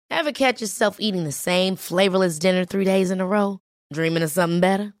Ever catch yourself eating the same flavorless dinner 3 days in a row? Dreaming of something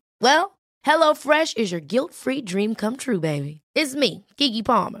better? Well, HelloFresh is your guilt-free dream come true, baby. It's me, Keke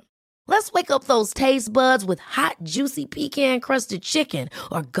Palmer. Let's wake up those taste buds with hot, juicy pecan-crusted chicken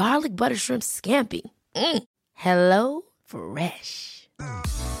or garlic butter shrimp scampi. Hello Fresh.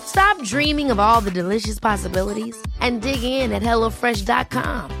 Stop dreaming of all the delicious possibilities and dig in at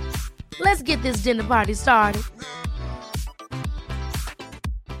HelloFresh.com. Let's get this dinner party started.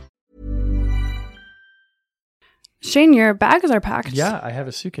 Shane, your bags are packed. Yeah, I have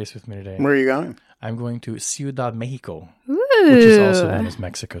a suitcase with me today. Where are you going? I'm going to Ciudad Mexico, Ooh. which is also known as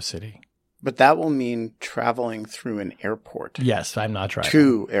Mexico City. But that will mean traveling through an airport. Yes, I'm not driving.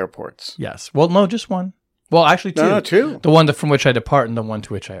 2 airports. Yes. Well, no, just one. Well, actually, 2. No, 2. The one from which I depart and the one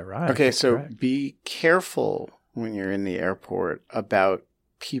to which I arrive. Okay, so correct. be careful when you're in the airport about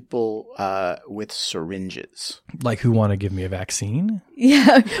people with syringes. Like who want to give me a vaccine?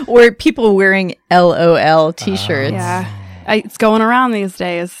 Yeah, or people wearing LOL t-shirts. Yeah. It's going around these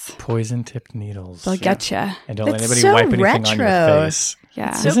days. Poison-tipped needles. They'll get you. And don't let That's anybody so wipe anything on your retro. face.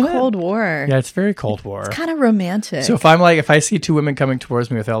 Yeah. So Isn't it? Cold War. Yeah, it's very Cold War. It's kind of romantic. So if I see 2 women coming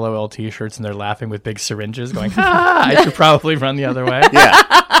towards me with LOL t-shirts and they're laughing with big syringes going, I should probably run the other way. Yeah,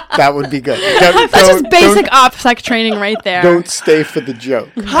 that would be good. That's just basic OPSEC training right there. Don't stay for the joke.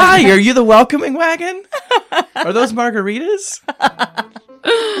 Hi, are you the welcoming wagon? Are those margaritas?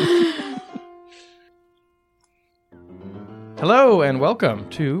 Hello and welcome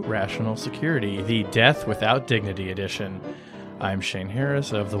to Rational Security, the Death Without Dignity edition. I'm Shane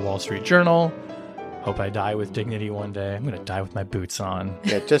Harris of the Wall Street Journal. Hope I die with dignity one day. I'm going to die with my boots on.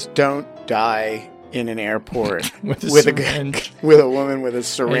 Yeah, just don't die in an airport With a with syringe. with a woman with a In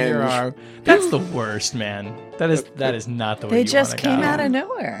syringe. your arm. That's the worst, man. That is not the way they you just wanna came go. out of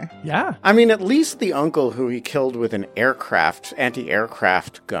nowhere. Yeah. I mean, at least the uncle who he killed with an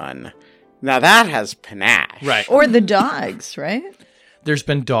anti-aircraft gun. Now that has panache. Right. Or the dogs, right? There's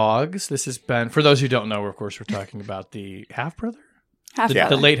been dogs. This has been, for those who don't know, of course, we're talking about the half-brother?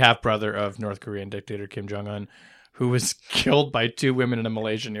 The late half-brother of North Korean dictator Kim Jong-un, who was killed by 2 women in a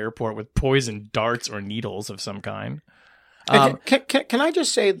Malaysian airport with poisoned darts or needles of some kind. Can I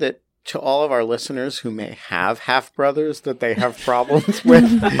just say that to all of our listeners who may have half-brothers that they have problems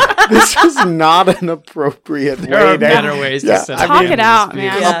with, this is not an appropriate There way are better ways to set Talk it out,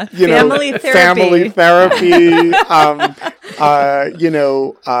 man. Yeah. you know, Family therapy. family therapy,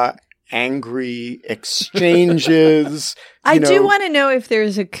 angry exchanges. I do want to know if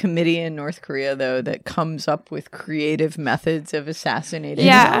there's a committee in North Korea, though, that comes up with creative methods of assassinating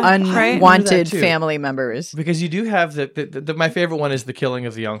right? unwanted That too. family members. Because you do have my favorite one is the killing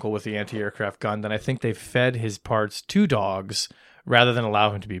of the uncle with the anti-aircraft gun. Then I think they fed his parts to dogs rather than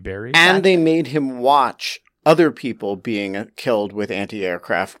allow him to be buried. And they made him watch other people being killed with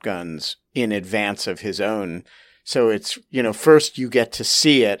anti-aircraft guns in advance of his own. So it's, first you get to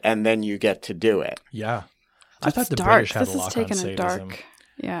see it and then you get to do it. Yeah. I thought the dark. British had This a is lock on taking a sadism. dark.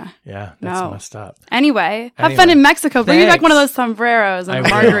 Yeah. Yeah, that's No. messed up. Anyway, have fun in Mexico. Bring me back Thanks. one of those sombreros and I a will.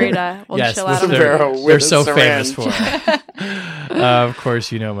 margarita. We'll Yes, chill with out. on the sombrero beach. with They're a so famous syringe. for it. Of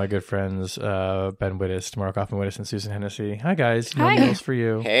course, you know my good friends, Ben Wittes, Mark Hoffman-Wittes, and Susan Hennessy. Hi, guys. No Hi. meals for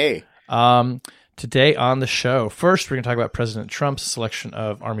you. Hey. Today on the show, first, we're going to talk about President Trump's selection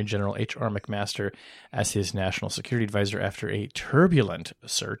of Army General H.R. McMaster as his national security advisor after a turbulent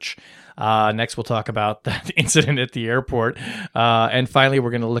search. Next, we'll talk about that incident at the airport. And finally, we're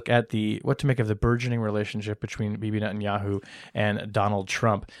going to look at what to make of the burgeoning relationship between Bibi Netanyahu and Donald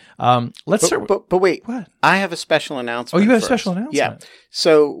Trump. Let's start. But wait, What? I have a special announcement. Oh, you have a first. special announcement? Yeah.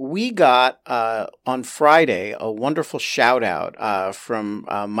 So we got on Friday a wonderful shout out from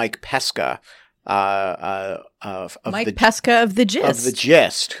Mike Pesca. Of Mike the, Pesca of The Gist. of the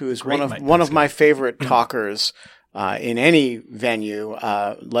Gist, who is Great one Mike of Pesca. my favorite talkers in any venue,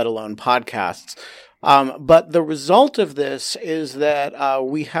 let alone podcasts. But the result of this is that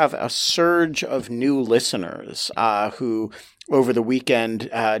we have a surge of new listeners who, over the weekend,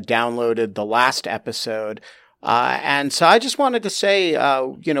 downloaded the last episode. And so I just wanted to say,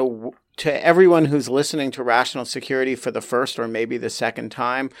 to everyone who's listening to Rational Security for the first or maybe the second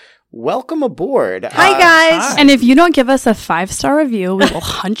time, welcome aboard. Hi, guys. And if you don't give us a 5-star review, we will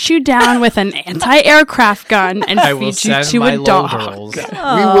hunt you down with an anti-aircraft gun and I will feed you send to my a low dog.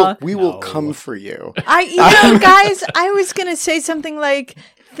 girls. We will come for you. guys, I was going to say something like,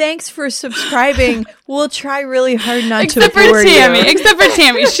 Thanks for subscribing. We'll try really hard not Except to for bore Tammy. you. Except for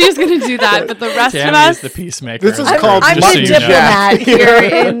Tammy. She's going to do that. But the rest of Tammy us. is the peacemaker. This is in the called group, I'm just the so you know. diplomat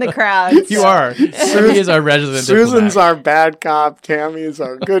here in the crowd. You are. Tammy is our resident Susan's diplomat. our bad cop. Tammy is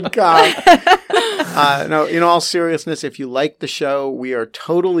our good cop. No, in all seriousness, if you like the show, we are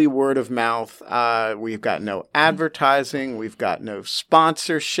totally word of mouth. We've got no advertising. We've got no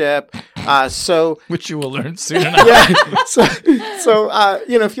sponsorship. So Which you will learn soon enough. yeah. So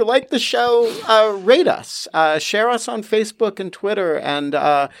if you like the show, rate us, share us on Facebook and Twitter, and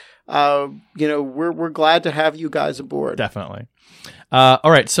we're glad to have you guys aboard. Definitely.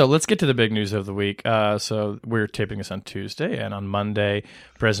 All right, so let's get to the big news of the week. So we're taping this on Tuesday, and on Monday,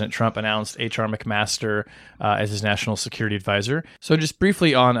 President Trump announced H.R. McMaster as his national security advisor. So just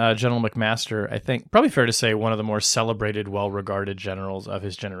briefly on General McMaster, I think probably fair to say one of the more celebrated, well-regarded generals of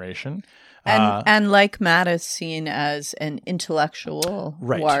his generation. And like Mattis, seen as an intellectual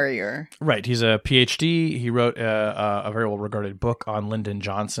warrior. Right. He's a PhD. He wrote a very well-regarded book on Lyndon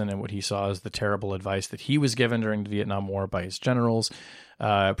Johnson and what he saw as the terrible advice that he was given during the Vietnam War by his generals.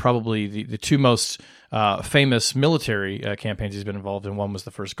 Probably the two most famous military campaigns he's been involved in. One was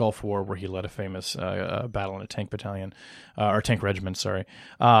the first Gulf War, where he led a famous battle in a tank battalion, or tank regiment, sorry.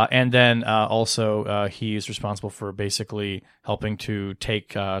 And then also he is responsible for basically helping to take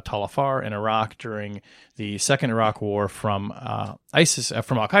Tal Afar in Iraq during the second Iraq War from ISIS,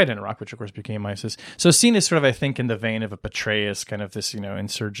 from Al-Qaeda in Iraq, which of course became ISIS. So seen as sort of, I think, in the vein of a Petraeus, kind of this,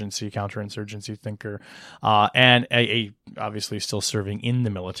 insurgency, counterinsurgency thinker, and a obviously still serving in the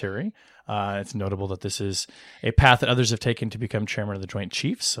military. It's notable that this is a path that others have taken to become chairman of the Joint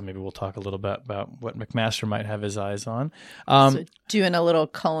Chiefs. So maybe we'll talk a little bit about what McMaster might have his eyes on. So doing a little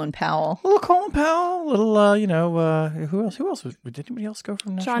Colin Powell. A little Colin Powell, a little, who else? Did anybody else go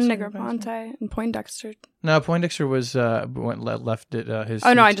from National John Security Advisor? Negroponte and Poindexter. No, Poindexter was left it. His.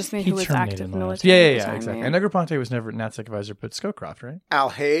 Oh, no, he- I just mean he who was terminated active last. military Yeah, at the yeah, time, exactly. yeah. And Negroponte was never NATSEC advisor, but Scowcroft, right? Al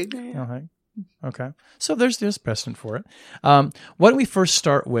Haig. Oh, hey. Okay. So there's precedent for it. Why don't we first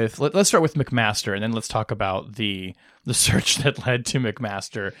start with, let's start with McMaster, and then let's talk about the search that led to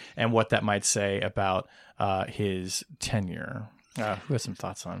McMaster and what that might say about his tenure. Who has some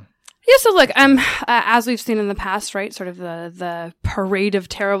thoughts on? Yeah, so look, as we've seen in the past, right, sort of the parade of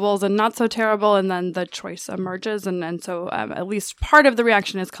terribles and not so terrible, and then the choice emerges, and so at least part of the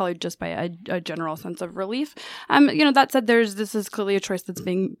reaction is colored just by a general sense of relief. That said, this is clearly a choice that's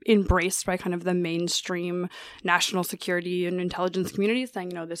being embraced by kind of the mainstream national security and intelligence community, saying,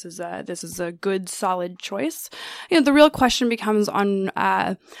 this is a good, solid choice. The real question becomes on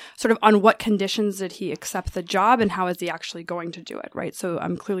what conditions did he accept the job, and how is he actually going to do it, right? So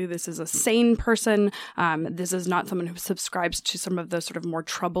clearly this is a sane person. This is not someone who subscribes to some of the sort of more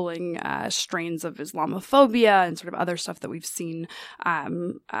troubling strains of Islamophobia and sort of other stuff that we've seen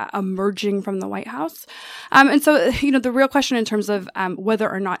emerging from the White House. And so, the real question in terms of whether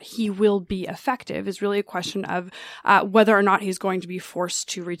or not he will be effective is really a question of whether or not he's going to be forced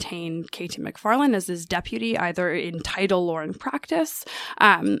to retain K.T. McFarland as his deputy, either in title or in practice,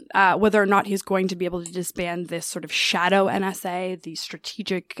 whether or not he's going to be able to disband this sort of shadow NSA, the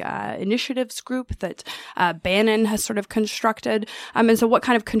strategic initiatives group that Bannon has sort of constructed, and so what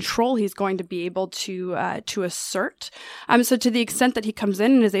kind of control he's going to be able to assert. So to the extent that he comes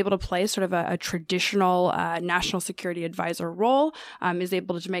in and is able to play sort of a traditional national security advisor role, is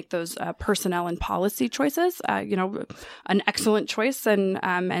able to make those personnel and policy choices, an excellent choice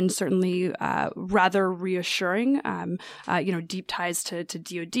and certainly rather reassuring. Deep ties to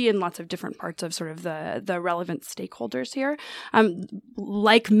DoD and lots of different parts of sort of the relevant stakeholders here.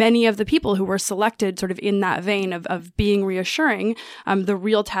 Like many of the people who were selected sort of in that vein of being reassuring, the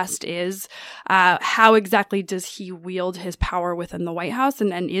real test is how exactly does he wield his power within the White House,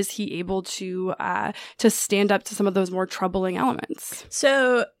 and is he able to stand up to some of those more troubling elements?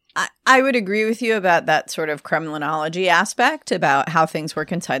 So I would agree with you about that sort of Kremlinology aspect about how things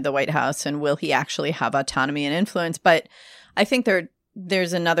work inside the White House and will he actually have autonomy and influence. But I think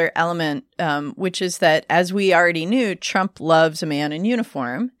there's another element, which is that, as we already knew, Trump loves a man in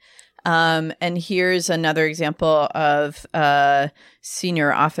uniform. And here's another example of a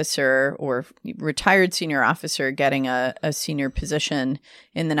senior officer or retired senior officer getting a senior position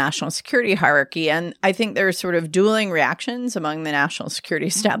in the national security hierarchy. And I think there are sort of dueling reactions among the national security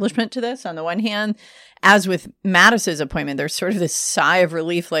establishment to this. On the one hand, as with Mattis's appointment, there's sort of this sigh of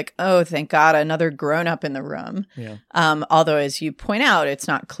relief, like, oh, thank God, another grown-up in the room. Yeah. Although, as you point out, it's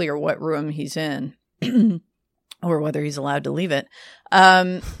not clear what room he's in or whether he's allowed to leave it.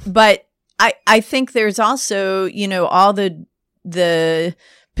 But I think there's also, all the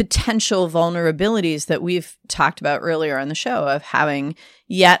potential vulnerabilities that we've talked about earlier on the show of having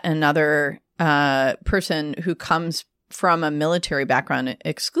yet another person who comes from a military background,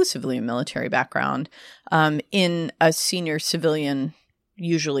 exclusively a military background, in a senior civilian,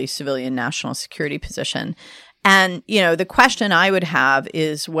 usually civilian national security position. And, the question I would have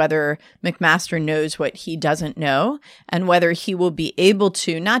is whether McMaster knows what he doesn't know and whether he will be able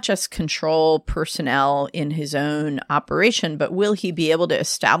to not just control personnel in his own operation, but will he be able to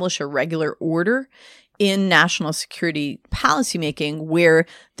establish a regular order in national security policymaking where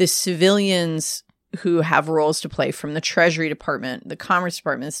the civilians who have roles to play from the Treasury Department, the Commerce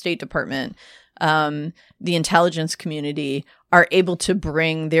Department, the State Department, the intelligence community are able to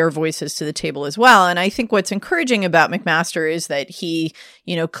bring their voices to the table as well. And I think what's encouraging about McMaster is that he,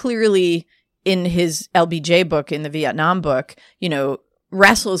 clearly in his LBJ book, in the Vietnam book,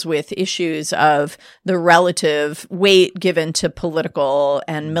 wrestles with issues of the relative weight given to political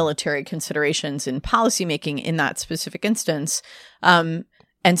and military considerations in policymaking in that specific instance.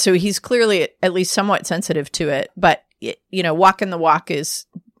 And so he's clearly at least somewhat sensitive to it. But, walking the walk is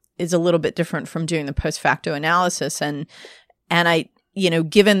a little bit different from doing the post facto analysis. And I,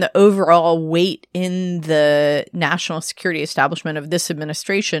 given the overall weight in the national security establishment of this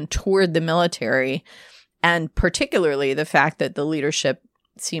administration toward the military, and particularly the fact that the leadership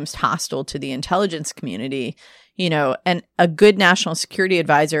seems hostile to the intelligence community, and a good national security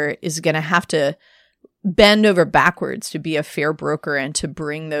advisor is going to have to bend over backwards to be a fair broker and to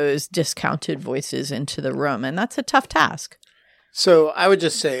bring those discounted voices into the room. And that's a tough task. So I would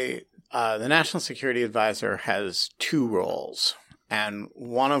just say the National Security Advisor has two roles, and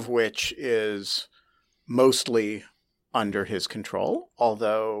one of which is mostly under his control,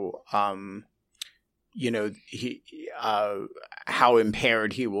 although, how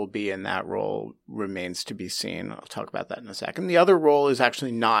impaired he will be in that role remains to be seen. I'll talk about that in a second. The other role is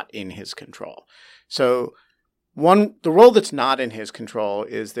actually not in his control. So the role that's not in his control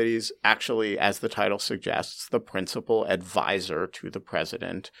is that he's actually, as the title suggests, the principal advisor to the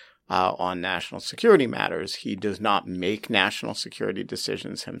president on national security matters. He does not make national security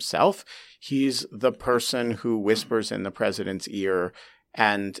decisions himself. He's the person who whispers in the president's ear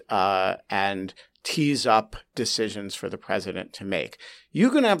and tees up decisions for the president to make. You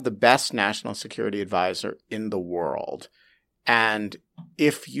can have the best national security advisor in the world, and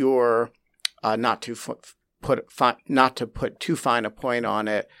if you're not to put too fine a point on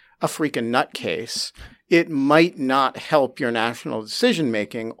it, a freaking nutcase, it might not help your national decision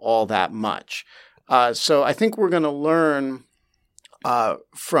making all that much. So I think we're going to learn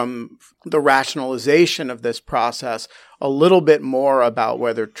from the rationalization of this process a little bit more about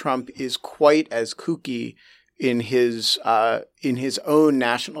whether Trump is quite as kooky in his own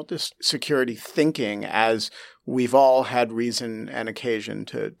national security thinking as we've all had reason and occasion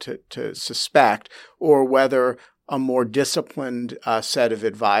to suspect, or whether a more disciplined set of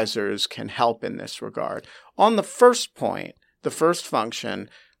advisors can help in this regard. On the first point, the first function,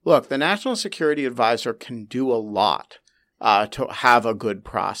 look, the National Security Advisor can do a lot to have a good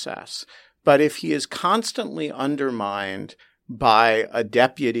process. But if he is constantly undermined by a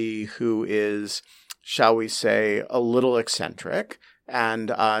deputy who is, shall we say, a little eccentric and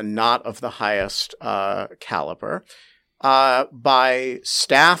not of the highest caliber, by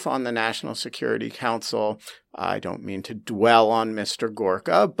staff on the National Security Council, I don't mean to dwell on Mr.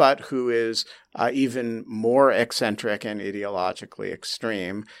 Gorka, but who is even more eccentric and ideologically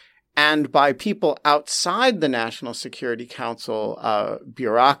extreme, and by people outside the National Security Council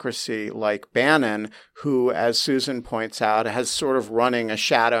bureaucracy like Bannon, who, as Susan points out, has sort of running a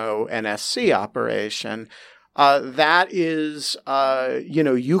shadow NSC operation. That is,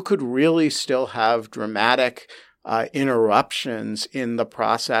 you could really still have dramatic interruptions in the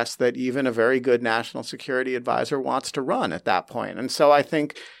process that even a very good national security advisor wants to run at that point. And so I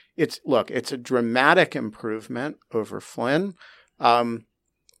think it's a dramatic improvement over Flynn.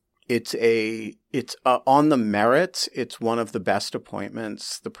 It's on the merits. It's one of the best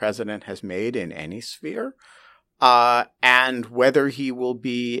appointments the president has made in any sphere. And whether he will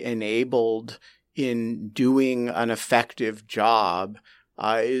be enabled in doing an effective job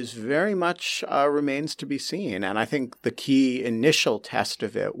is very much remains to be seen. And I think the key initial test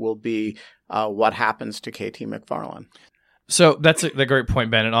of it will be what happens to KT McFarland. So that's a great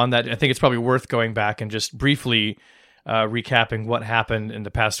point, Ben. And on that, I think it's probably worth going back and just briefly recapping what happened in the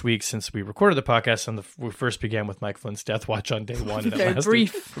past week since we recorded the podcast and we first began with Mike Flynn's Death Watch on day one. And Very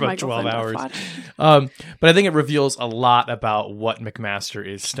brief for about Michael 12 Flynn hours. Death Watch. But I think it reveals a lot about what McMaster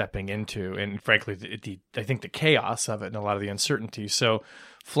is stepping into and frankly, I think the chaos of it and a lot of the uncertainty. So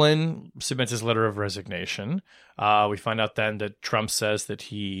Flynn submits his letter of resignation. We find out then that Trump says that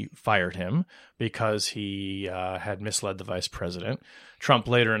he fired him because he had misled the vice president. Trump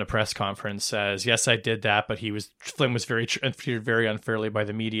later in a press conference says, yes, I did that, but Flynn was treated very unfairly by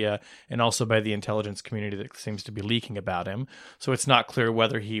the media and also by the intelligence community that seems to be leaking about him. So it's not clear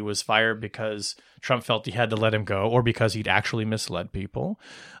whether he was fired because Trump felt he had to let him go or because he'd actually misled people.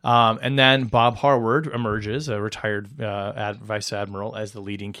 And then Bob Harward emerges, a retired vice admiral, as the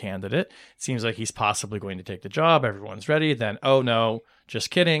leading candidate. It seems like he's possibly going to take the job. Everyone's ready. Then, oh no, just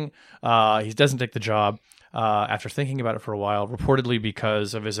kidding. He doesn't take the job. After thinking about it for a while, reportedly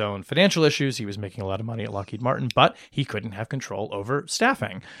because of his own financial issues. He was making a lot of money at Lockheed Martin, but he couldn't have control over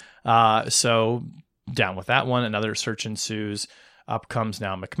staffing. So down with that one. Another search ensues. Up comes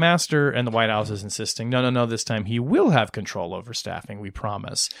now McMaster, and the White House is insisting, no, this time he will have control over staffing, we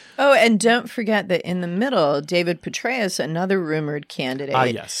promise. Oh, and don't forget that in the middle, David Petraeus, another rumored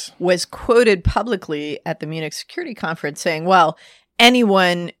candidate, yes, was quoted publicly at the Munich Security Conference saying, well,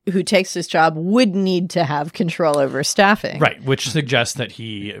 anyone who takes this job would need to have control over staffing. Right, which suggests that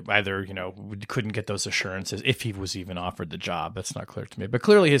he either, couldn't get those assurances if he was even offered the job. That's not clear to me. But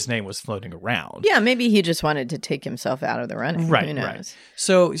clearly his name was floating around. Yeah, maybe he just wanted to take himself out of the running. Right, Who knows? right.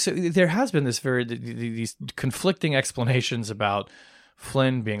 So there has been these conflicting explanations about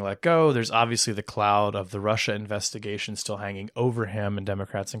Flynn being let go. There's obviously the cloud of the Russia investigation still hanging over him, and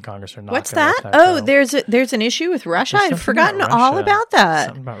Democrats in Congress are not. What's gonna that? let go. Oh, there's an issue with Russia. There's I've something forgotten about all Russia. about that.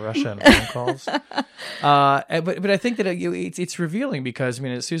 Something about Russia and phone calls. But I think that it's revealing because,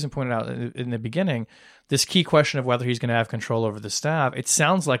 as Susan pointed out in the beginning, this key question of whether he's going to have control over the staff, it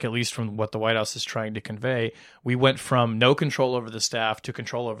sounds like, at least from what the White House is trying to convey, we went from no control over the staff to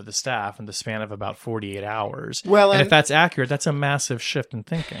control over the staff in the span of about 48 hours. Well, and if that's accurate, that's a massive shift in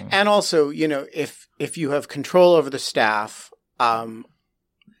thinking. And also, if you have control over the staff,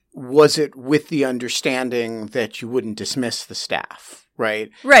 was it with the understanding that you wouldn't dismiss the staff, right?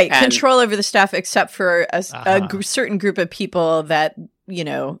 Right. And Control over the staff, except for a certain group of people that, Get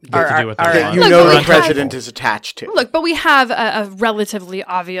to do what they that want. the president is attached to. Look, but we have a relatively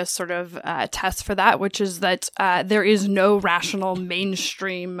obvious sort of test for that, which is that there is no rational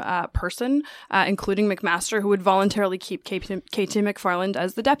mainstream person, including McMaster, who would voluntarily keep KT McFarland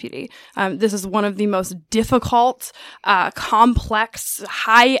as the deputy. This is one of the most difficult, complex,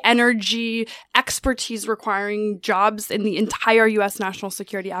 high-energy, expertise requiring jobs in the entire U.S. national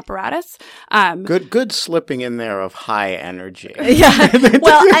security apparatus. Good slipping in there of high energy. Yeah.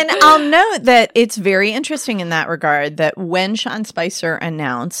 Well, and I'll note that it's very interesting in that regard that when Sean Spicer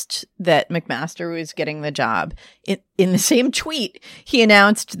announced that McMaster was getting the job, in the same tweet, he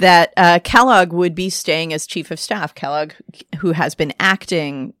announced that Kellogg would be staying as chief of staff. Kellogg, who has been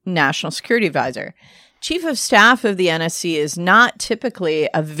acting national security advisor. Chief of staff of the NSC is not typically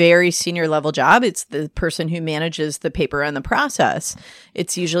a very senior level job. It's the person who manages the paper and the process.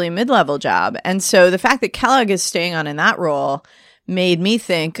 It's usually a mid-level job. And so the fact that Kellogg is staying on in that role made me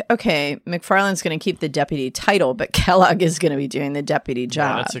think, okay, McFarland's going to keep the deputy title, but Kellogg is going to be doing the deputy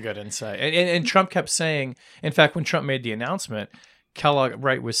job. Yeah, that's a good insight. And Trump kept saying, in fact, when Trump made the announcement, Kellogg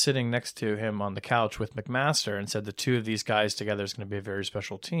was sitting next to him on the couch with McMaster and said the two of these guys together is going to be a very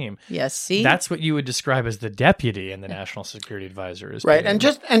special team. Yes, see? That's what you would describe as the deputy in the National Security Advisor. Right, and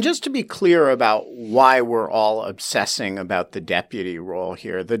just to be clear about why we're all obsessing about the deputy role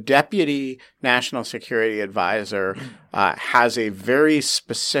here, the deputy National Security Advisor has a very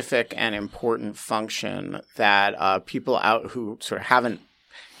specific and important function that people out who sort of haven't,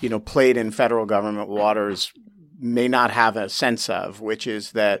 played in federal government waters may not have a sense of, which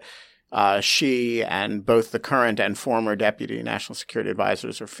is that she and both the current and former deputy national security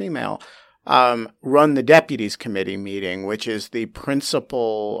advisors are female, run the Deputies Committee meeting, which is the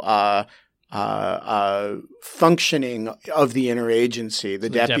principal functioning of the interagency. The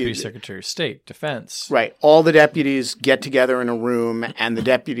Deputy Secretary of State, Defense. Right. All the deputies get together in a room, and the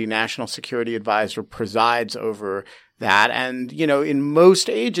Deputy National Security Advisor presides over that. And, in most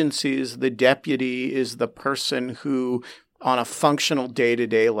agencies, the deputy is the person who, on a functional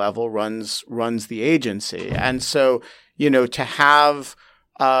day-to-day level, runs the agency. And so, to have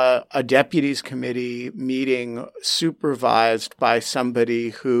a deputies committee meeting supervised by somebody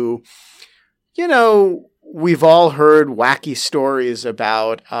who, we've all heard wacky stories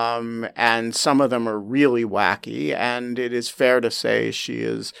about, and some of them are really wacky, and it is fair to say she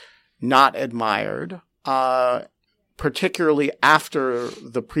is not admired, particularly after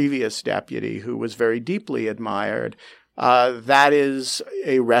the previous deputy, who was very deeply admired, that is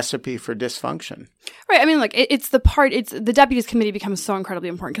a recipe for dysfunction. Right. I mean, like it's the deputies committee becomes so incredibly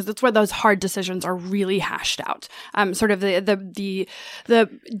important because it's where those hard decisions are really hashed out. Sort of the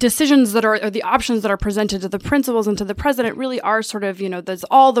decisions that are, or the options that are presented to the principals and to the president really are sort of, there's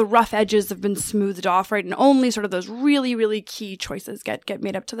all the rough edges have been smoothed off, right? And only sort of those really, really key choices get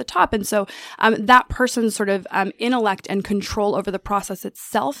made up to the top. And so that person's sort of intellect and control over the process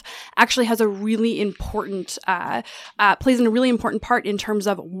itself actually has a really important, plays in a really important part in terms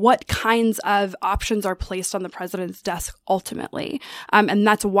of what kinds of options are placed on the president's desk ultimately. And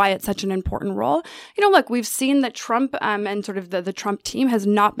that's why it's such an important role. Look, we've seen that Trump and sort of the Trump team has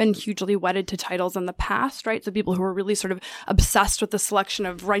not been hugely wedded to titles in the past, right? So people who are really sort of obsessed with the selection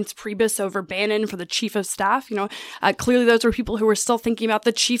of Reince Priebus over Bannon for the chief of staff, clearly those were people who were still thinking about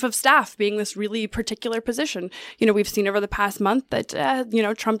the chief of staff being this really particular position. We've seen over the past month that,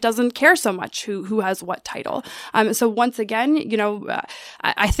 Trump doesn't care so much who has what title. So once again,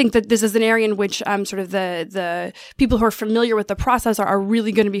 I think that this is an area in which sort of the people who are familiar with the process are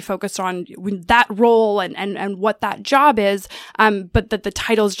really going to be focused on that role and what that job is, but that the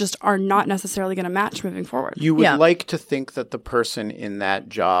titles just are not necessarily going to match moving forward. You would like to think that the person in that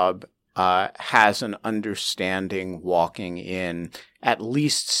job has an understanding walking in, at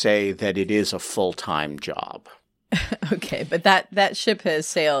least say that it is a full-time job. Okay, but that ship has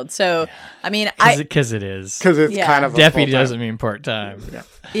sailed. So, I mean, because it is. Because it's kind of a deputy doesn't mean part-time.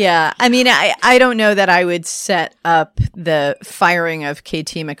 Yeah. I mean, I don't know that I would set up the firing of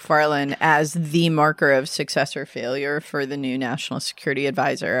KT McFarland as the marker of success or failure for the new national security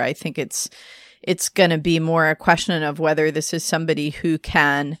advisor. I think it's going to be more a question of whether this is somebody who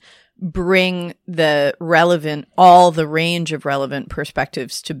can bring all the range of relevant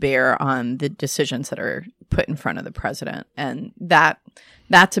perspectives to bear on the decisions that are put in front of the president. And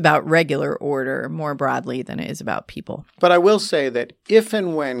that's about regular order more broadly than it is about people. But I will say that if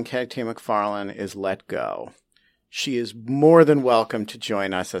and when KT McFarland is let go, she is more than welcome to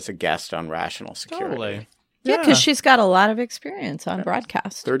join us as a guest on Rational Security. Totally. Yeah, because she's got a lot of experience on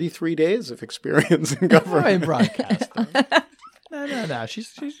broadcast. 33 days of experience in government. In broadcasting. No.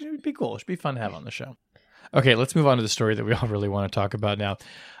 She'd be cool. She'd be fun to have on the show. Okay, let's move on to the story that we all really want to talk about now.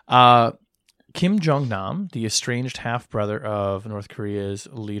 Kim Jong-nam, the estranged half-brother of North Korea's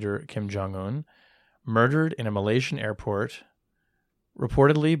leader Kim Jong-un, murdered in a Malaysian airport,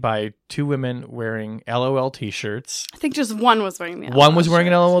 reportedly by two women wearing LOL t-shirts. I think just one was wearing the LOL One was wearing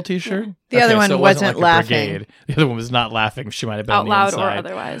an LOL t-shirt? Yeah. The other one so it wasn't like laughing. Brigade. The other one was not laughing. She might have been out on the loud inside. or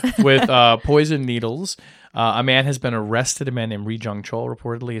otherwise. With poison needles. A man has been arrested. A man named Ri Jung Chol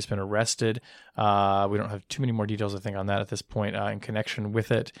reportedly has been arrested. We don't have too many more details, I think, on that at this point in connection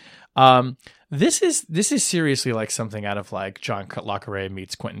with it. This is seriously like something out of like John Le Carré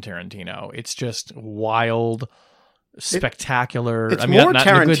meets Quentin Tarantino. It's just wild, spectacular. It's not more in a good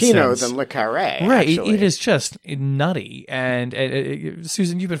Tarantino sense. than Le Carré. Right, actually. it is just nutty. And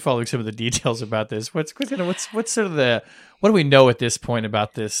Susan, you've been following some of the details about this. What's sort of what do we know at this point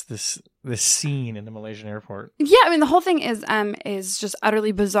about this scene in the Malaysian airport? Yeah, I mean, the whole thing is just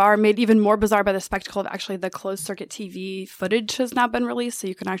utterly bizarre, made even more bizarre by the spectacle of actually the closed circuit TV footage has now been released, so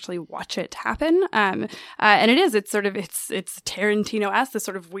you can actually watch it happen. And it's Tarantino-esque, this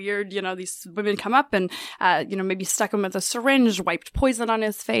sort of weird, these women come up and, maybe stuck him with a syringe, wiped poison on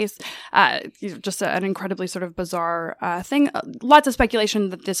his face. Just an incredibly sort of bizarre thing. Lots of speculation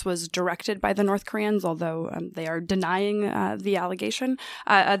that this was directed by the North Koreans, although they are denying the allegation.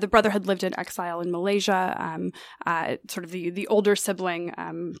 The brother had lived in exile in Malaysia, sort of the older sibling,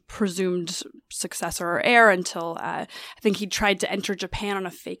 presumed successor or heir until I think he tried to enter Japan on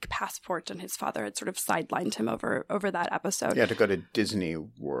a fake passport, and his father had sort of sidelined him over that episode. He had to go to Disney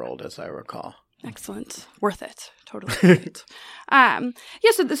World, as I recall. Excellent. Worth it. Totally worth it.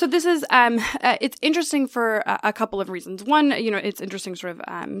 So this is, it's interesting for a couple of reasons. One, it's interesting sort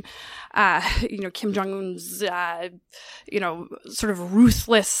of, Kim Jong-un's, sort of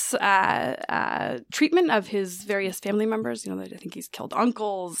ruthless treatment of his various family members. I think he's killed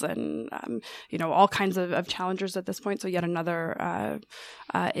uncles and, all kinds of challengers at this point. So yet another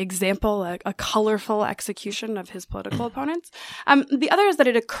example, a colorful execution of his political opponents. The other is that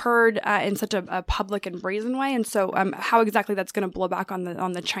it occurred in such a public and brazen way. And so how exactly that's going to blow back on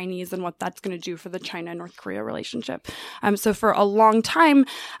the Chinese and what that's going to do for the China North Korea relationship. So for a long time,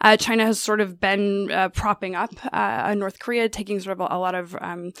 China has sort of been propping up North Korea, taking sort of a lot of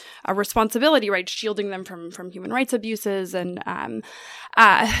responsibility, right, shielding them from human rights abuses, and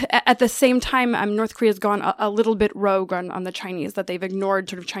at the same time, North Korea has gone a little bit rogue on the Chinese, that they've ignored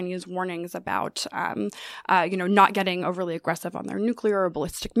sort of Chinese warnings about not getting overly aggressive on their nuclear or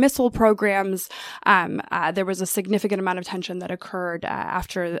ballistic missile programs. relations. There was a significant amount of tension that occurred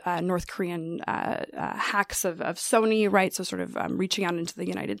after North Korean hacks of Sony, right? So sort of reaching out into the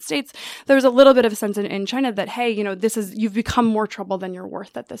United States. There was a little bit of a sense in China that, hey, you've become more trouble than you're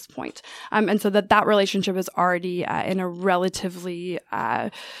worth at this point. And so that relationship is already in a relatively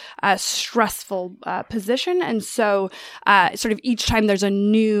stressful position. And so sort of each time there's a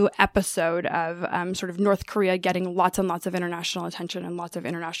new episode of sort of North Korea getting lots and lots of international attention and lots of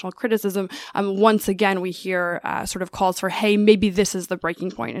international criticism, once again, we hear sort of calls for, hey, maybe this is the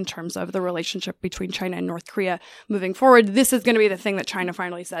breaking point in terms of the relationship between China and North Korea moving forward. This is going to be the thing that China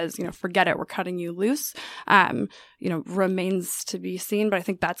finally says, forget it, we're cutting you loose. Remains to be seen. But I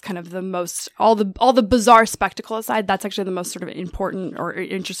think that's kind of the most, all the bizarre spectacle aside, that's actually the most sort of important or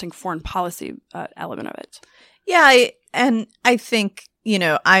interesting foreign policy element of it. Yeah. I think,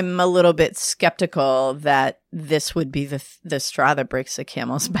 I'm a little bit skeptical that this would be the straw that breaks the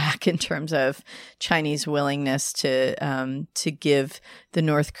camel's back in terms of Chinese willingness to give the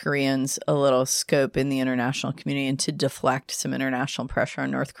North Koreans a little scope in the international community and to deflect some international pressure on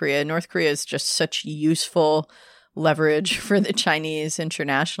North Korea. North Korea is just such useful leverage for the Chinese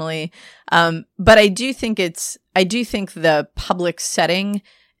internationally. But I do think the public setting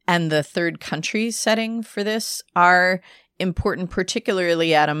and the third country setting for this are important,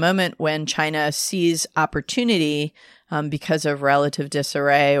 particularly at a moment when China sees opportunity because of relative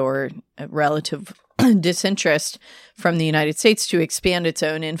disarray or relative disinterest from the United States to expand its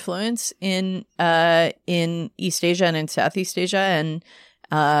own influence in East Asia and in Southeast Asia,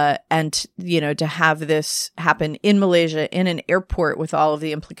 and to have this happen in Malaysia in an airport with all of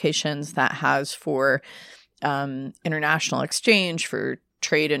the implications that has for international exchange, for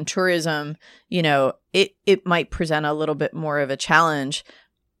trade and tourism, it might present a little bit more of a challenge.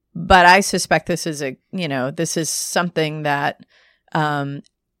 But I suspect this is something that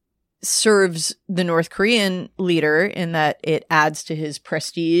serves the North Korean leader in that it adds to his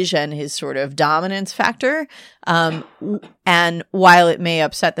prestige and his sort of dominance factor. And while it may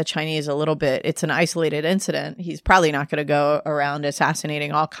upset the Chinese a little bit, it's an isolated incident. He's probably not going to go around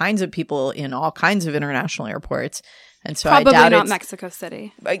assassinating all kinds of people in all kinds of international airports. And so probably I doubt not Mexico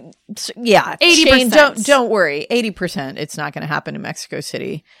City. Yeah, 80%. Don't worry, 80%. It's not going to happen in Mexico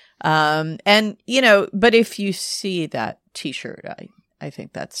City. But if you see that T-shirt, I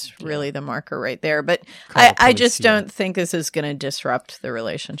think that's really the marker right there. But I just don't think this is going to disrupt the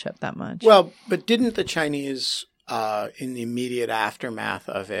relationship that much. Well, but didn't the Chinese, in the immediate aftermath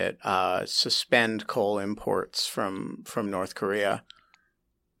of it, suspend coal imports from North Korea?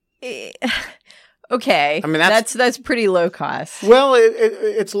 Okay, I mean that's pretty low cost. Well,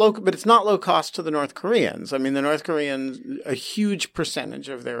 it's low, but it's not low cost to the North Koreans. I mean, the North Koreans, a huge percentage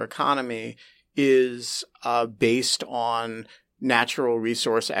of their economy is based on natural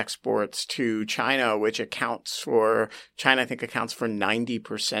resource exports to China, which accounts for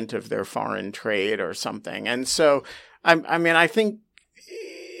 90% of their foreign trade or something. And so, I think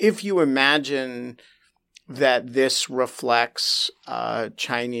if you imagine that this reflects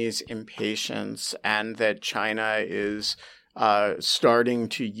Chinese impatience and that China is starting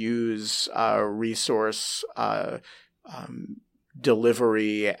to use resource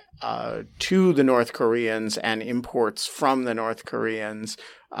delivery to the North Koreans and imports from the North Koreans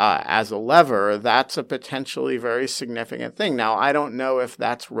as a lever, that's a potentially very significant thing. Now, I don't know if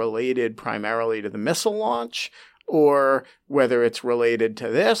that's related primarily to the missile launch or whether it's related to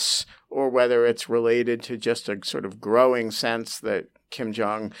this, or whether it's related to just a sort of growing sense that Kim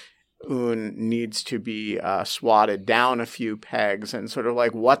Jong-un needs to be swatted down a few pegs, and sort of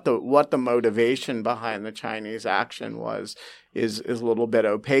like what the motivation behind the Chinese action was is a little bit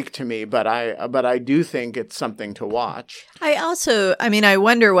opaque to me. But I do think it's something to watch. I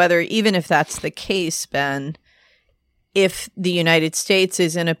wonder whether, even if that's the case, Ben, if the United States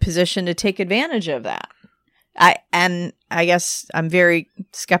is in a position to take advantage of that. I guess I'm very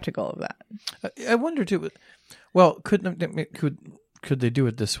skeptical of that. I wonder too. Well, could they do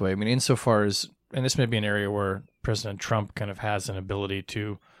it this way? I mean, insofar as, and this may be an area where President Trump kind of has an ability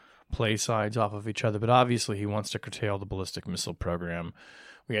to play sides off of each other, but obviously he wants to curtail the ballistic missile program.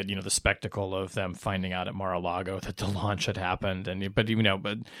 We had, the spectacle of them finding out at Mar-a-Lago that the launch had happened,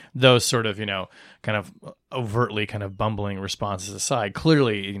 but those sort of, kind of overtly kind of bumbling responses aside,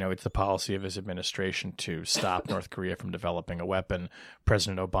 clearly, it's the policy of his administration to stop North Korea from developing a weapon.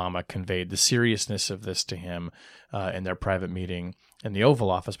 President Obama conveyed the seriousness of this to him in their private meeting in the Oval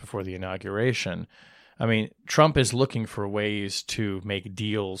Office before the inauguration. I mean, Trump is looking for ways to make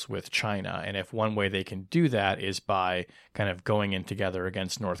deals with China. And if one way they can do that is by kind of going in together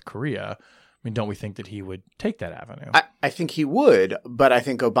against North Korea, I mean, don't we think that he would take that avenue? I think he would, but I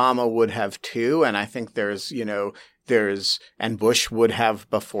think Obama would have too. And I think and Bush would have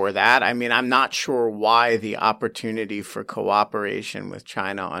before that. I mean, I'm not sure why the opportunity for cooperation with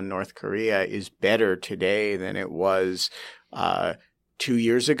China on North Korea is better today than it was 2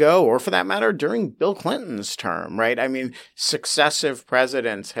 years ago, or for that matter, during Bill Clinton's term, right? I mean, successive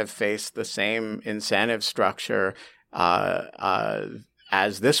presidents have faced the same incentive structure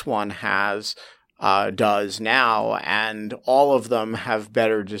as this one does now, and all of them have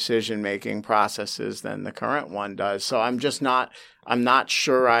better decision-making processes than the current one does. So I'm not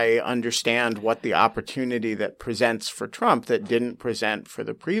sure I understand what the opportunity that presents for Trump that didn't present for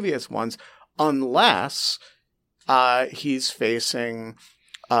the previous ones, unless he's facing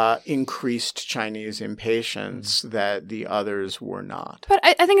increased Chinese impatience that the others were not. But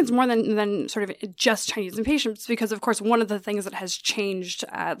I think it's more than sort of just Chinese impatience, because, of course, one of the things that has changed,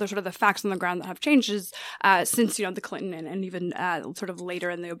 the sort of the facts on the ground that have changed is since, the Clinton and even sort of later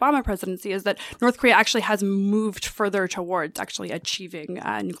in the Obama presidency, is that North Korea actually has moved further towards actually achieving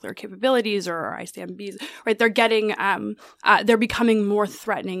nuclear capabilities or ICBMs, right? They're becoming more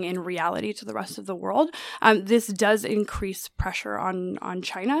threatening in reality to the rest of the world. This does increase pressure on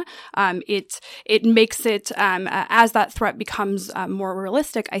China. It makes it as that threat becomes more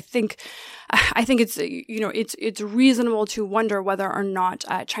realistic. I think it's reasonable to wonder whether or not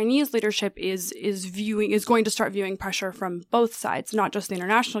Chinese leadership is going to start viewing pressure from both sides, not just the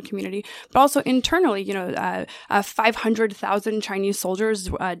international community, but also internally. 500,000 Chinese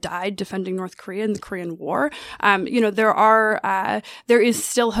soldiers died defending North Korea in the Korean War. There is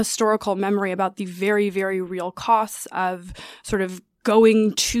still historical memory about the very, very real costs of sort of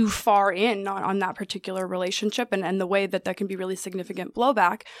going too far in on that particular relationship, and the way that there can be really significant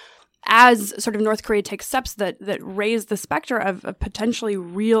blowback as sort of North Korea takes steps that raise the specter of a potentially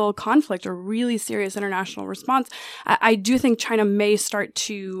real conflict or really serious international response. I do think China may start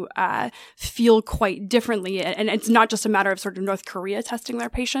to feel quite differently. And it's not just a matter of sort of North Korea testing their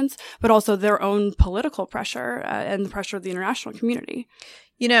patience, but also their own political pressure and the pressure of the international community.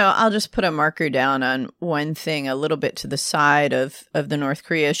 I'll just put a marker down on one thing a little bit to the side of the North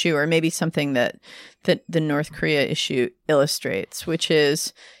Korea issue, or maybe something that the North Korea issue illustrates, which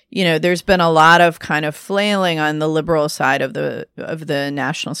is, there's been a lot of kind of flailing on the liberal side of the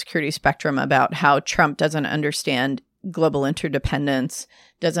national security spectrum about how Trump doesn't understand global interdependence,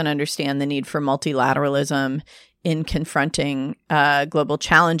 doesn't understand the need for multilateralism in confronting global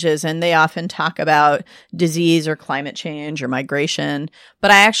challenges. And they often talk about disease or climate change or migration.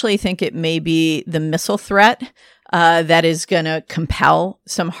 But I actually think it may be the missile threat that is going to compel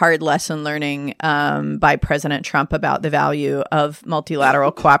some hard lesson learning by President Trump about the value of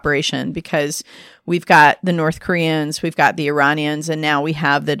multilateral cooperation, because we've got the North Koreans, we've got the Iranians, and now we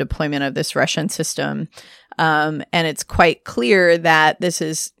have the deployment of this Russian system. And it's quite clear that this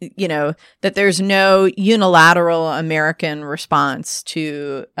is, that there's no unilateral American response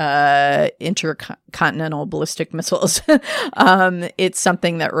to intercontinental ballistic missiles. It's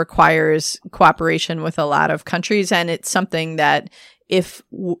something that requires cooperation with a lot of countries, and it's something that if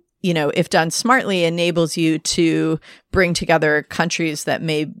done smartly, enables you to bring together countries that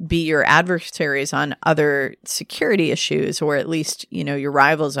may be your adversaries on other security issues, or at least, your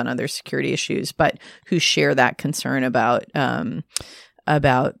rivals on other security issues, but who share that concern about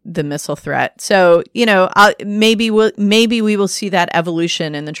the missile threat. So, maybe we will see that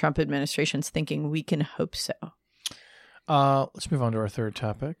evolution in the Trump administration's thinking. We can hope so. Let's move on to our third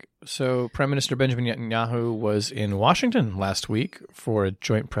topic. So Prime Minister Benjamin Netanyahu was in Washington last week for a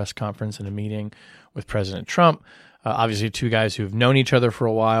joint press conference and a meeting with President Trump. Obviously, two guys who've known each other for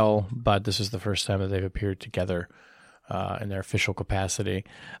a while, but this is the first time that they've appeared together in their official capacity.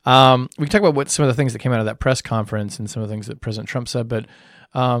 We can talk about some of the things that came out of that press conference and some of the things that President Trump said. But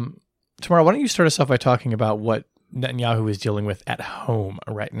Tamara, why don't you start us off by talking about what Netanyahu is dealing with at home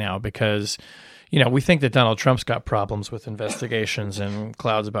right now? Because we think that Donald Trump's got problems with investigations and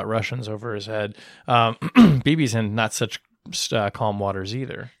clouds about Russians over his head. Bibi's in not such calm waters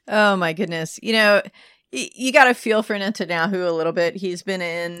either. Oh, my goodness. You got to feel for Netanyahu a little bit. He's been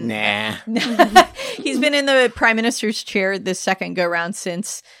in... He's been in the prime minister's chair this second go-round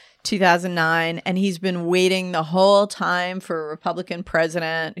since 2009, and he's been waiting the whole time for a Republican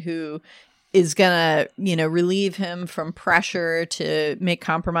president who is going to, relieve him from pressure to make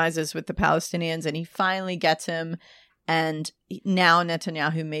compromises with the Palestinians. And he finally gets him. And now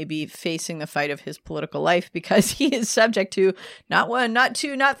Netanyahu may be facing the fight of his political life, because he is subject to not one, not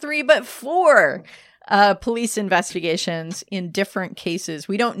two, not three, but 4 police investigations in different cases.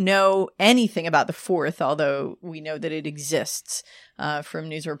 We don't know anything about the 4th, although we know that it exists from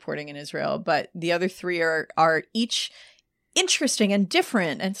news reporting in Israel. But the other 3 are each interesting and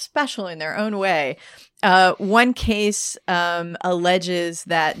different and special in their own way. One case alleges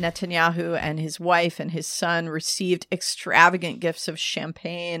that Netanyahu and his wife and his son received extravagant gifts of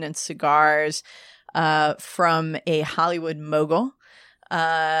champagne and cigars from a Hollywood mogul.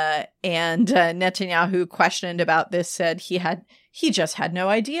 And Netanyahu, questioned about this, said he just had no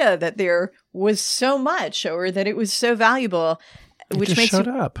idea that there was so much or that it was so valuable. Which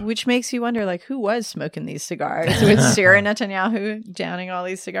makes you wonder, like, who was smoking these cigars? Was Sarah Netanyahu downing all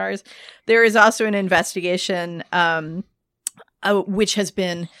these cigars? There is also an investigation which has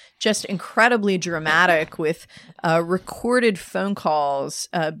been just incredibly dramatic with recorded phone calls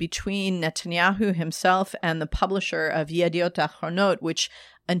between Netanyahu himself and the publisher of Yediot Ahronot, which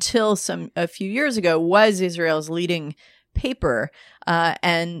until a few years ago was Israel's leading paper.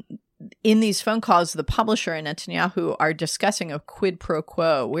 And in these phone calls, the publisher and Netanyahu are discussing a quid pro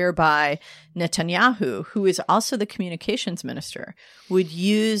quo whereby Netanyahu, who is also the communications minister, would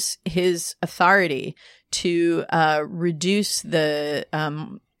use his authority to reduce the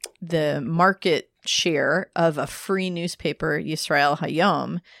market share of a free newspaper, Yisrael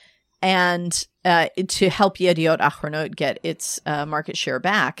Hayom, and to help Yediot Ahronot get its market share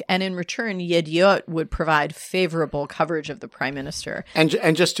back. And in return, Yediot would provide favorable coverage of the prime minister. And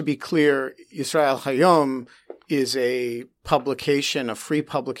just to be clear, Yisrael Hayom is a publication, a free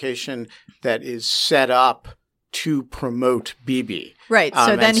publication that is set up to promote Bibi. Right.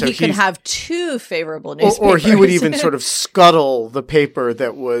 So then he could have two favorable newspapers. Or he would even sort of scuttle the paper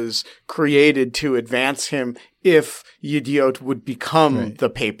that was created to advance him if Yediot would become the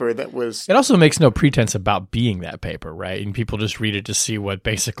paper that was... It also makes no pretense about being that paper, right? And people just read it to see what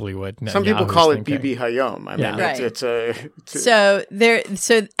some people call it Bibi Hayom. I mean, right. it's a... So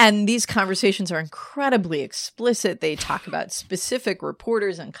and these conversations are incredibly explicit. They talk about specific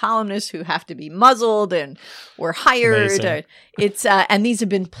reporters and columnists who have to be muzzled and were hired. It's and these have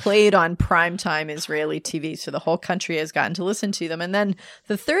been played on primetime Israeli TV, so the whole country has gotten to listen to them. And then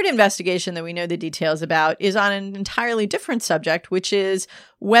the third investigation that we know the details about is on an entirely different subject, which is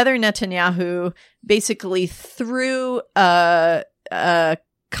whether Netanyahu basically threw a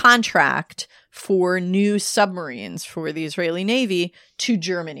contract for new submarines for the Israeli Navy to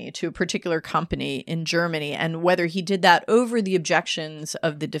Germany, to a particular company in Germany, and whether he did that over the objections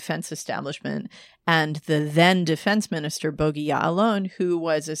of the defense establishment and the then defense minister, Bogi Ya'alon, who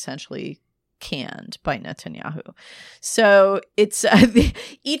was essentially canned by Netanyahu. So it's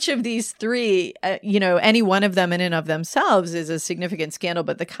each of these three, any one of them in and of themselves is a significant scandal,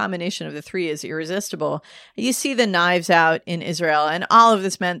 but the combination of the three is irresistible. You see the knives out in Israel, and all of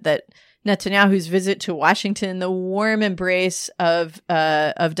this meant that Netanyahu's visit to Washington, the warm embrace of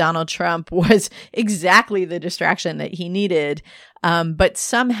Donald Trump, was exactly the distraction that he needed. But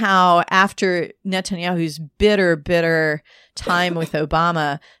somehow, after Netanyahu's bitter time with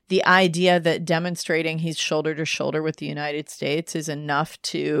Obama, the idea that demonstrating he's shoulder to shoulder with the United States is enough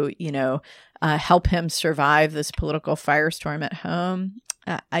to, help him survive this political firestorm at home,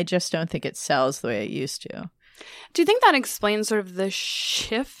 I just don't think it sells the way it used to. Do you think that explains sort of the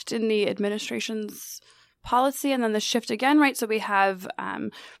shift in the administration's policy and then the shift again, right? So we have,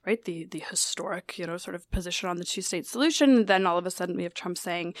 the historic, sort of position on the two-state solution. Then all of a sudden we have Trump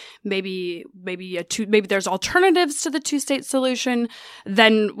saying maybe there's alternatives to the two-state solution.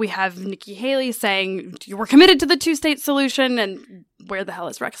 Then we have Nikki Haley saying we're committed to the two-state solution, and where the hell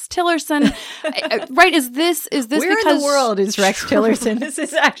is Rex Tillerson? Right? Is this where because in the world is Rex Tillerson? This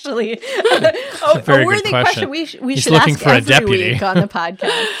is actually a worthy question. We should looking ask for a every deputy week on the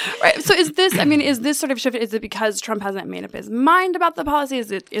podcast. Right. So is this sort of shift? Is it because Trump hasn't made up his mind about the policy?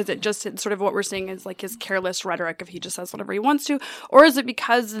 Is it just sort of what we're seeing is like his careless rhetoric if he just says whatever he wants to, or is it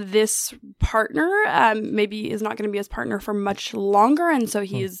because this partner maybe is not going to be his partner for much longer, and so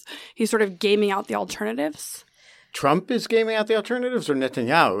he's sort of gaming out the alternatives? Trump is gaming out the alternatives, or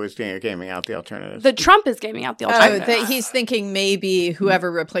Netanyahu is gaming out the alternatives? The Trump is gaming out the alternatives. That he's thinking maybe whoever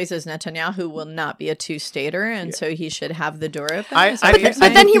replaces Netanyahu will not be a two-stater, and so he should have the door open. But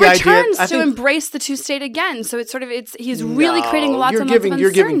then he returns to embrace the two-state again. So it's sort of he's really creating lots and lots of uncertainty.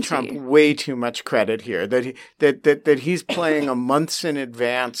 You're giving Trump way too much credit here. That he's playing a months in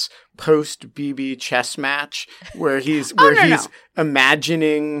advance post-Bibi chess match where he's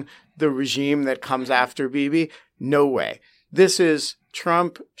imagining the regime that comes after Bibi. No way. This is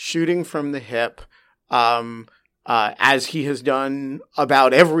Trump shooting from the hip, as he has done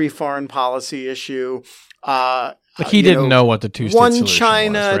about every foreign policy issue, Like he didn't know what the two-state one solution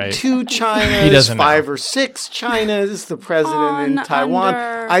China, was, right? two Chinas, He doesn't know. 5 or 6 Chinas, the president in Taiwan.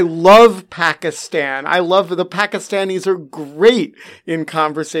 under. I love Pakistan. I love the Pakistanis are great in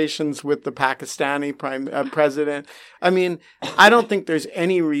conversations with the Pakistani president. I mean, I don't think there's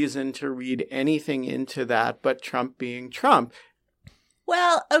any reason to read anything into that but Trump being Trump.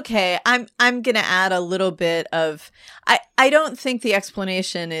 Well, okay, I'm going to add a little bit of I don't think the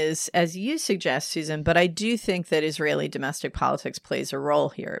explanation is as you suggest, Susan, but I do think that Israeli domestic politics plays a role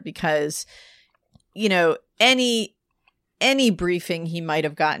here because any briefing he might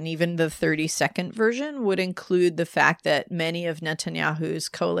have gotten, even the 30-second version, would include the fact that many of Netanyahu's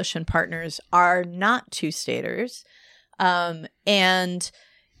coalition partners are not two-staters, and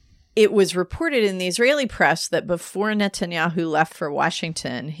it was reported in the Israeli press that before Netanyahu left for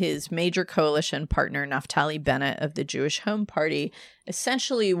Washington, his major coalition partner, Naftali Bennett of the Jewish Home Party,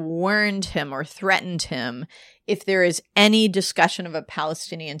 essentially warned him or threatened him, if there is any discussion of a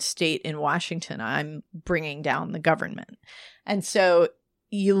Palestinian state in Washington, I'm bringing down the government. And so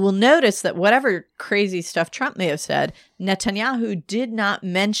you will notice that whatever crazy stuff Trump may have said, Netanyahu did not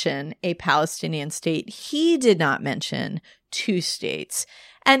mention a Palestinian state. He did not mention two states.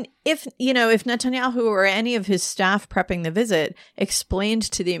 And if Netanyahu or any of his staff prepping the visit explained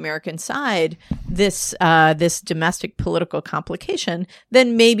to the American side this domestic political complication,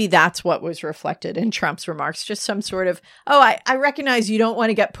 then maybe that's what was reflected in Trump's remarks. Just some sort of, I recognize you don't want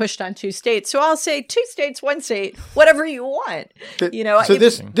to get pushed on two states, so I'll say 2 states, 1 state, whatever you want. So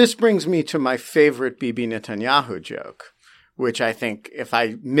this brings me to my favorite Bibi Netanyahu joke, which I think if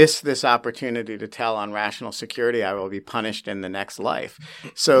I miss this opportunity to tell on Rational Security, I will be punished in the next life.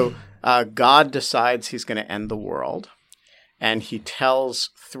 So God decides he's going to end the world, and he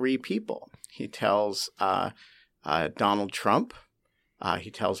tells 3 people. He tells Donald Trump, he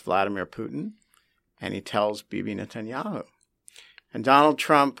tells Vladimir Putin, and he tells Bibi Netanyahu. And Donald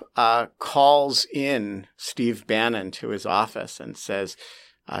Trump calls in Steve Bannon to his office and says,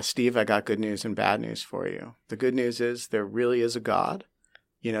 Steve, I got good news and bad news for you. The good news is there really is a God.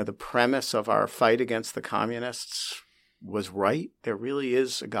 The premise of our fight against the communists was right. There really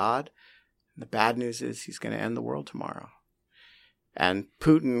is a God. And the bad news is he's going to end the world tomorrow. And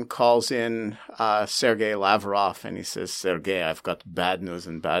Putin calls in Sergei Lavrov and he says, Sergei, I've got bad news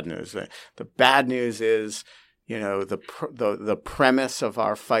and bad news. The bad news is, the premise of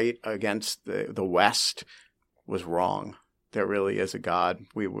our fight against the West was wrong. There really is a God.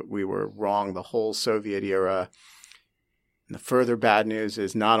 We were wrong the whole Soviet era. And the further bad news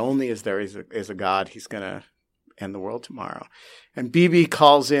is not only is there is a God, he's going to end the world tomorrow. And Bibi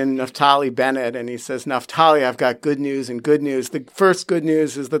calls in Naftali Bennett and he says, Naftali, I've got good news and good news. The first good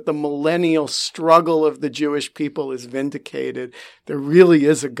news is that the millennial struggle of the Jewish people is vindicated. There really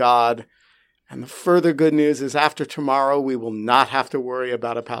is a God. And the further good news is after tomorrow, we will not have to worry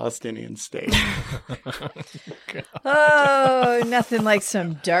about a Palestinian state. Oh, nothing like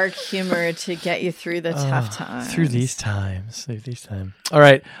some dark humor to get you through the tough times. Through these times. All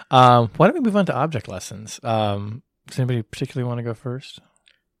right. Why don't we move on to object lessons? Does anybody particularly want to go first?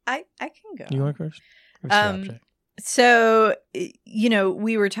 I can go. You want to go first? So,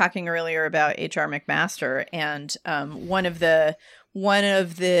 we were talking earlier about H.R. McMaster, and one of the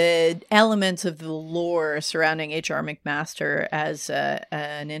elements of the lore surrounding H.R. McMaster as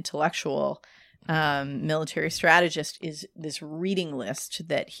an intellectual military strategist is this reading list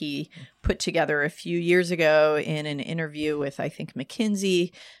that he put together a few years ago in an interview with, I think,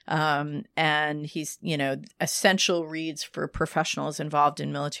 McKinsey. And he's, essential reads for professionals involved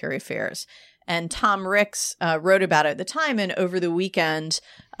in military affairs. And Tom Ricks wrote about it at the time. And over the weekend,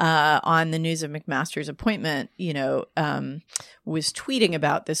 on the news of McMaster's appointment, was tweeting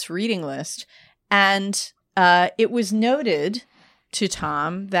about this reading list. And it was noted to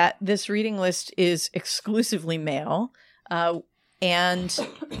Tom that this reading list is exclusively male and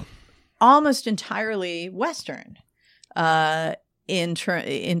almost entirely Western in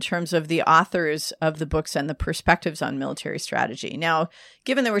terms of the authors of the books and the perspectives on military strategy. Now,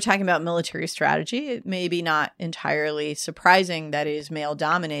 given that we're talking about military strategy, it may be not entirely surprising that it is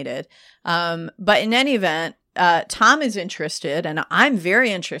male-dominated. But in any event, Tom is interested, and I'm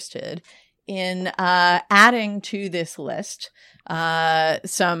very interested in adding to this list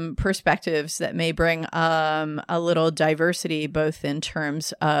some perspectives that may bring a little diversity, both in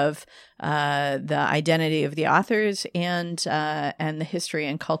terms of the identity of the authors and the history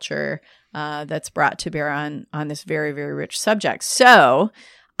and culture that's brought to bear on this very, very rich subject. So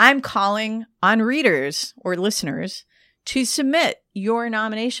I'm calling on readers or listeners to submit your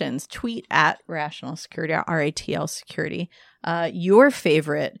nominations. Tweet at Rational Security, RATL Security. your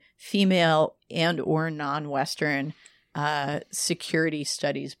favorite female and or non-Western security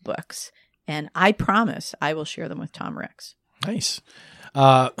studies books. And I promise I will share them with Tom Ricks. Nice.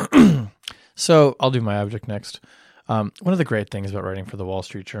 So I'll do my object next. One of the great things about writing for the Wall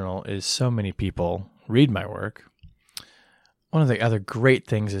Street Journal is so many people read my work. One of the other great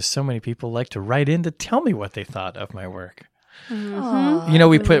things is so many people like to write in to tell me what they thought of my work. Mm-hmm. You know,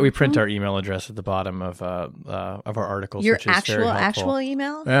 we print our email address at the bottom of our articles. Your which is very helpful. actual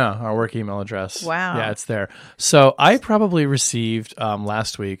email? Yeah, our work email address. Wow. Yeah, it's there. So I probably received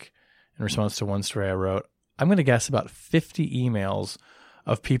last week, in response to one story I wrote, I'm going to guess about 50 emails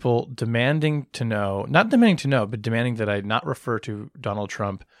of people demanding to know, not demanding to know, but demanding that I not refer to Donald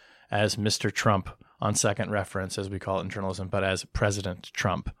Trump as Mr. Trump on second reference, as we call it in journalism, but as President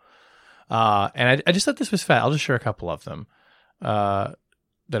Trump. And I just thought this was fat. I'll just share a couple of them that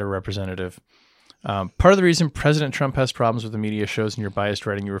are representative. Part of the reason President Trump has problems with the media shows in your biased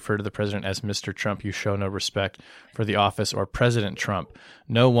writing, you refer to the president as Mr. Trump. You show no respect for the office or President Trump.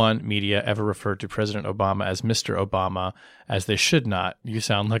 No one media ever referred to President Obama as Mr. Obama, as they should not. You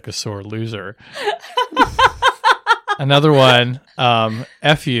sound like a sore loser. Another one,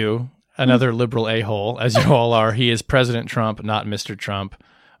 F you, another liberal a-hole, as you all are. He is President Trump, not Mr. Trump.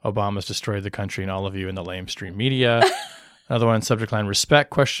 Obama's destroyed the country and all of you in the lamestream media. Another one, subject line,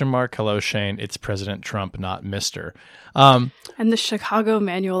 respect, ? Hello, Shane. It's President Trump, not Mr. And the Chicago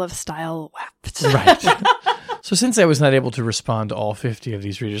Manual of Style wept. Right. So since I was not able to respond to all 50 of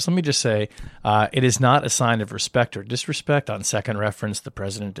these readers, let me just say it is not a sign of respect or disrespect. On second reference, the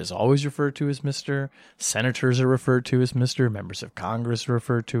president is always referred to as Mr. Senators are referred to as Mr. Members of Congress are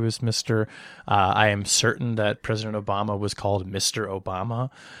referred to as Mr. I am certain that President Obama was called Mr. Obama.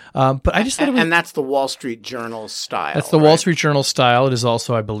 But I just thought it was... And that's the Wall Street Journal style. That's the Wall Street Journal style. It is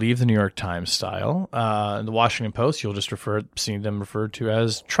also, I believe, the New York Times style. In the Washington Post, you'll just see them referred to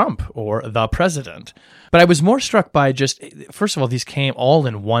as Trump or the president. But I was more struck by just, first of all, these came all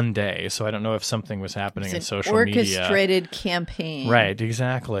in one day. So I don't know if something was happening in social media. Orchestrated campaign. Right,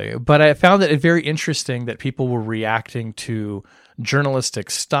 exactly. But I found it very interesting that people were reacting to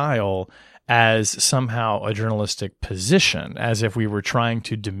journalistic style as somehow a journalistic position, as if we were trying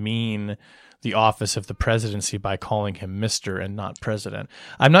to demean the office of the presidency by calling him Mr. and not President.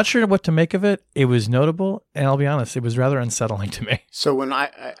 I'm not sure what to make of it. It was notable, and I'll be honest, it was rather unsettling to me. So when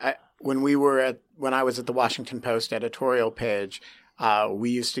I was at the Washington Post editorial page, we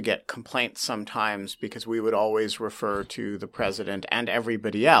used to get complaints sometimes because we would always refer to the president and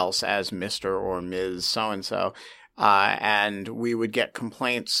everybody else as Mr. or Ms. So-and-so. And we would get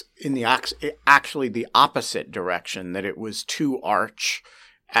complaints in the actually the opposite direction, that it was too arch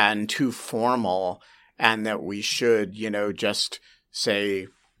and too formal, and that we should, just say,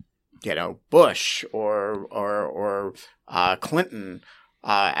 Bush or Clinton,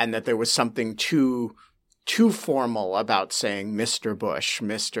 and that there was something too formal about saying Mr. Bush,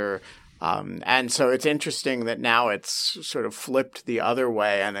 Mr. And so it's interesting that now it's sort of flipped the other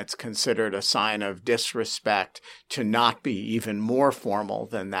way, and it's considered a sign of disrespect to not be even more formal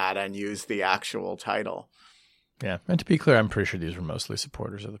than that and use the actual title. Yeah, and to be clear, I'm pretty sure these were mostly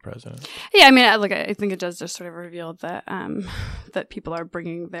supporters of the president. Yeah, I mean, I think it does just sort of reveal that that people are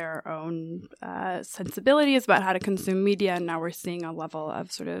bringing their own sensibilities about how to consume media, and now we're seeing a level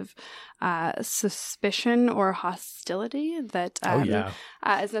of sort of suspicion or hostility that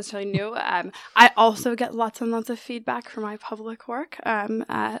is necessarily new. I also get lots and lots of feedback for my public work.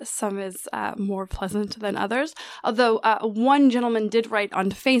 Some is more pleasant than others. Although one gentleman did write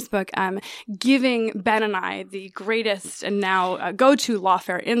on Facebook giving Ben and I the greatest and now go-to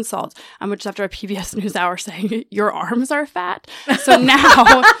lawfare insult, which is after a PBS NewsHour saying, "Your arms are fat." So now,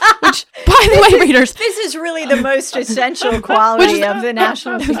 which, by the way, readers... This is really the most essential quality of the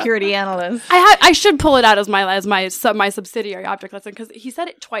national security analyst. I should pull it out as my subsidiary object lesson, because he said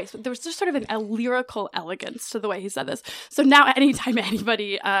it twice, but there was just sort of a lyrical elegance to the way he said this. So now anytime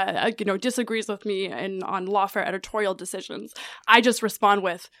anybody disagrees with me on lawfare editorial decisions, I just respond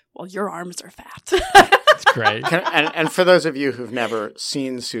with, "Well, your arms are fat." That's great. And for those of you who've never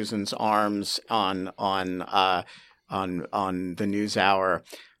seen Susan's arms on the NewsHour,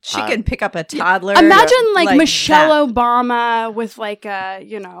 she can pick up a toddler. Imagine like Michelle that. Obama with like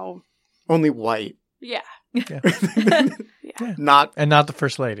only white. Yeah. Yeah. Not the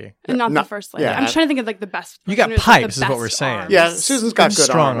first lady. And not the first lady. Yeah. I'm trying to think of like the best. You got pipes is what we're saying. Arms. Yeah, Susan's got good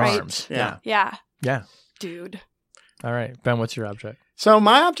strong arms. arms. Yeah. Yeah. Dude. All right. Ben, what's your object? So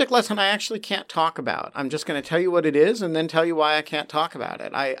my object lesson I actually can't talk about. I'm just going to tell you what it is and then tell you why I can't talk about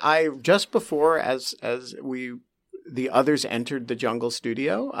it. I just before as the others entered the Jungle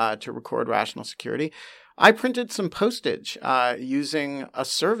studio to record Rational Security, I printed some postage using a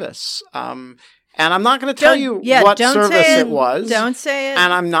service. And I'm not going to tell you what service it was. Don't say it.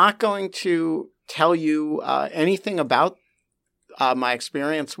 And I'm not going to tell you anything about my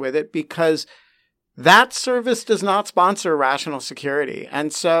experience with it, because that service does not sponsor Rational Security.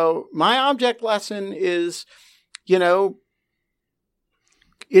 And so my object lesson is,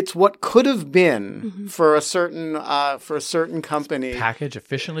 it's what could have been for a certain company. Package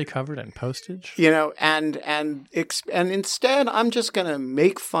efficiently covered in postage. And instead, I'm just going to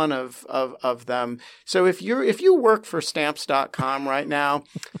make fun of them. So if you work for Stamps.com right now.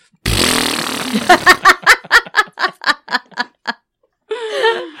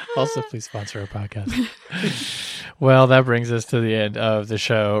 Also, please sponsor our podcast. Well, that brings us to the end of the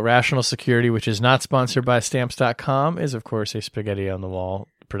show. Rational Security, which is not sponsored by Stamps.com, is, of course, a Spaghetti on the Wall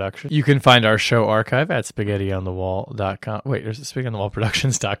production. You can find our show archive at spaghettionthewall.com. Wait, there's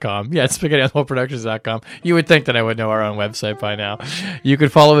spaghettionthewallproductions.com. Yeah, it's spaghettionthewallproductions.com. You would think that I would know our own website by now. You can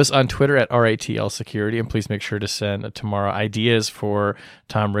follow us on Twitter at RATL Security, and please make sure to send tomorrow ideas for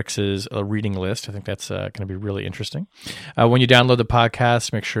Tom Ricks's reading list. I think that's going to be really interesting. When you download the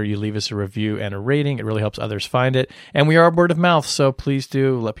podcast, make sure you leave us a review and a rating. It really helps others find it. And we are word of mouth, so please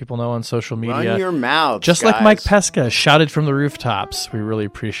do let people know on social media. Run your mouth, just guys. Like Mike Pesca shouted from the rooftops. We really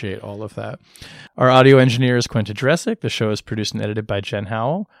appreciate all of that. Our audio engineer is Quinta Dresic. The show is produced and edited by Jen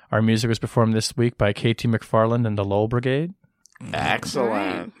Howell. Our music was performed this week by Katie McFarland and the Lowell Brigade.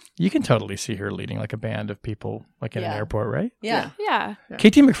 Excellent. You can totally see her leading like a band of people like in an airport, right? Yeah.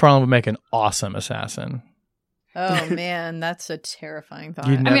 Katie McFarland would make an awesome assassin. Oh, man, that's a terrifying thought.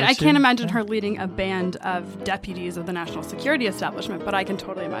 I can't imagine her leading a band of deputies of the National Security Establishment, but I can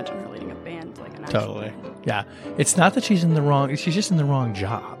totally imagine her leading a band like an actual band. Yeah. It's not that she's just in the wrong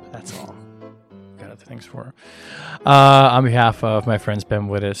job. That's all. Got other things for her. On behalf of my friends Ben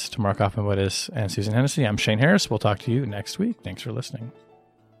Wittes, Tamar Kaufman-Wittes, and Susan Hennessy, I'm Shane Harris. We'll talk to you next week. Thanks for listening.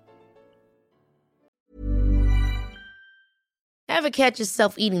 Ever catch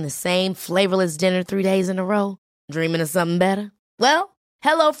yourself eating the same flavorless dinner 3 days in a row? Dreaming of something better? Well,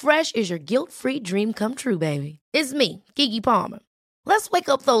 HelloFresh is your guilt-free dream come true, baby. It's me, Keke Palmer. Let's wake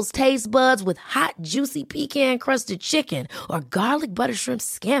up those taste buds with hot, juicy pecan-crusted chicken or garlic butter shrimp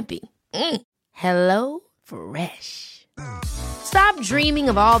scampi. Hello Fresh. Stop dreaming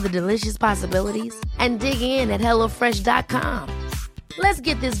of all the delicious possibilities and dig in at HelloFresh.com. Let's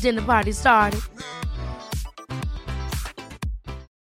get this dinner party started.